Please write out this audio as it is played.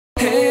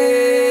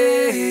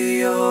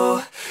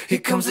here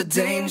comes the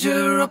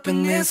danger up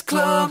in this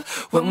club.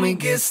 When we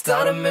get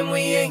started, man, we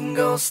ain't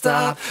gon'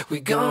 stop. We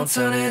gon'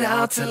 turn it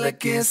out till it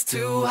gets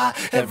too hot.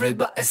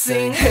 Everybody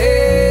sing,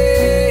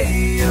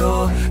 hey,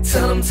 yo.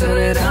 Tell them turn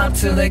it out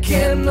till they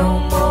can't no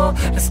more.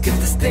 Let's get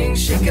this thing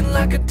shaking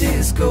like a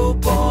disco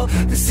ball.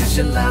 This is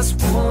your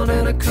last one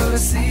and a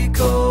courtesy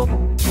call.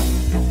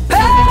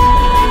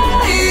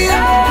 Hey,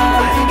 yo.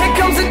 Here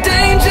comes the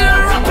danger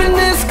up in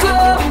this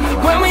club.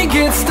 When we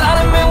get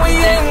started, man, we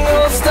ain't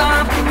gon'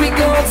 stop. We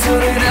gon'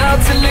 turn it out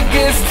till it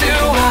gets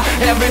too hot.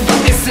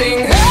 Everybody sing,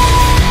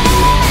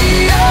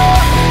 hey, yo.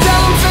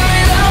 Tell them turn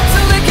it out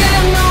till they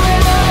can't no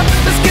more.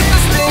 Let's get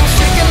this thing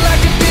shaking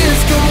like a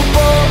disco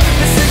ball.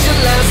 This is your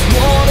last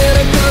one and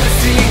a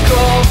courtesy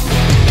call.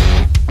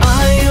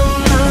 I am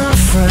not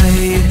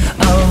afraid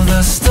of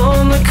the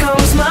storm that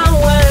comes my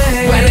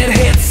way. When it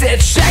hits,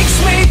 it shakes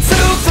me to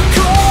the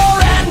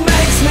core and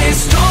makes me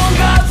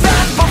stronger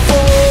than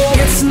before.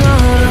 It's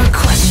not a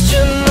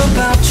question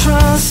about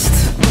trust,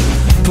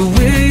 but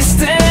we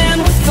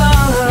stand with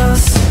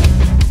us.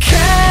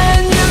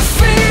 Can you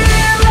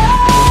feel it?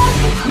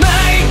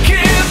 Make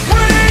it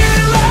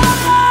real.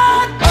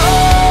 Oh,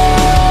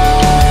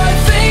 I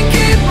think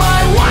it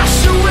might wash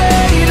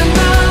away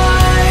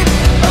tonight.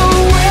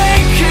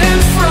 Awaken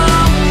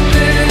from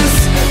this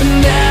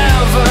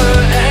never-ending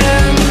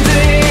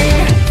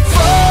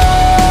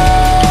fight.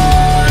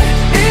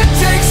 It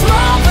takes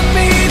more than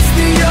meets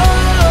the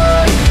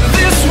eye.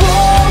 This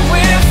war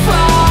we're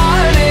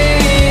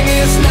fighting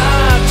is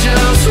not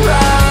just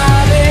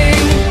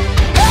riding.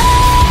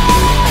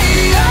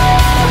 Hey,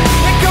 yeah.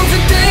 Here comes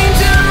the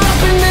danger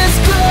up in this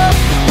club.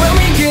 When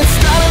we get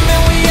started,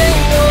 man, we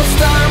ain't gon'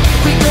 stop.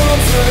 We gon'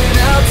 turn it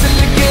out till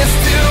it gets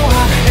too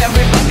hot.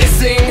 Everybody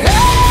sing, hey,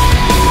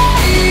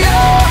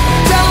 yeah.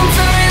 Tell them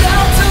turn it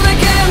out till they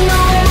can't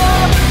no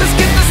more. Let's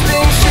get this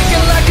thing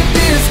shaking like a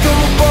disco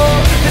ball.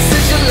 This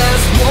is your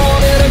last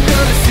one and a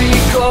courtesy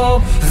call.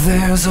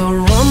 There's a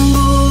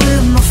rumble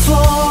in the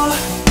floor,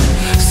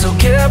 so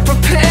get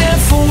prepared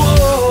for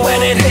war.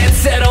 When it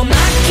hits, it'll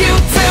knock you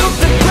to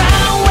the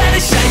ground. When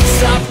it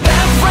shakes up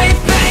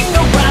everything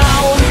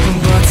around.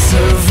 But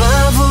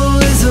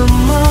survival is a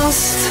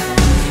must,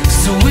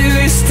 so we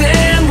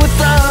stand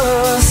with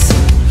us.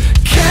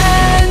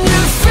 Can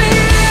you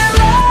feel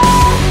it?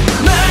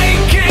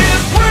 Make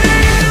it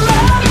real.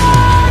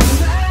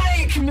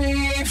 Make me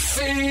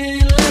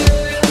feel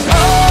it.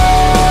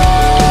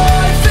 Oh,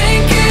 I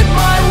think it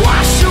might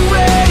wash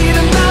away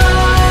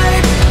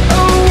tonight.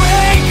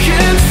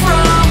 Awaken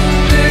from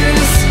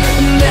this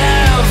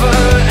never-ending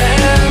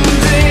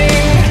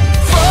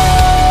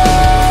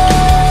fight.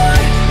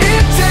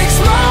 It takes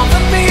more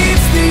than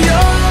meets the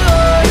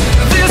eye.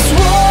 This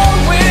war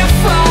we're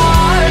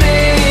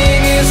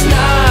fighting is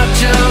not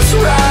just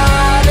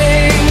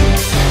riding.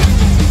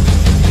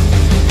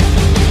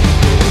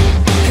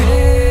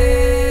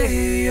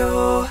 Hey, yo.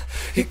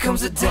 Here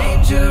comes the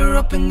danger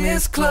up in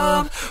this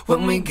club.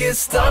 When we get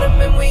started,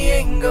 man, we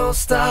ain't gon'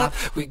 stop.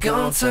 We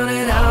gon' turn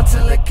it out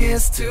till it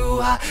gets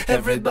too hot.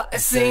 Everybody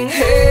sing,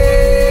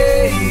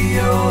 hey,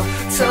 yo.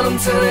 Tell them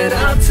turn it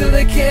out till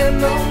they can't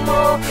no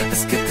more.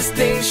 Let's get this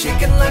thing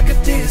shaking like a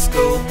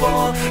disco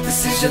ball.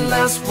 This is your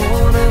last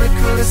one and a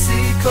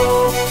courtesy call.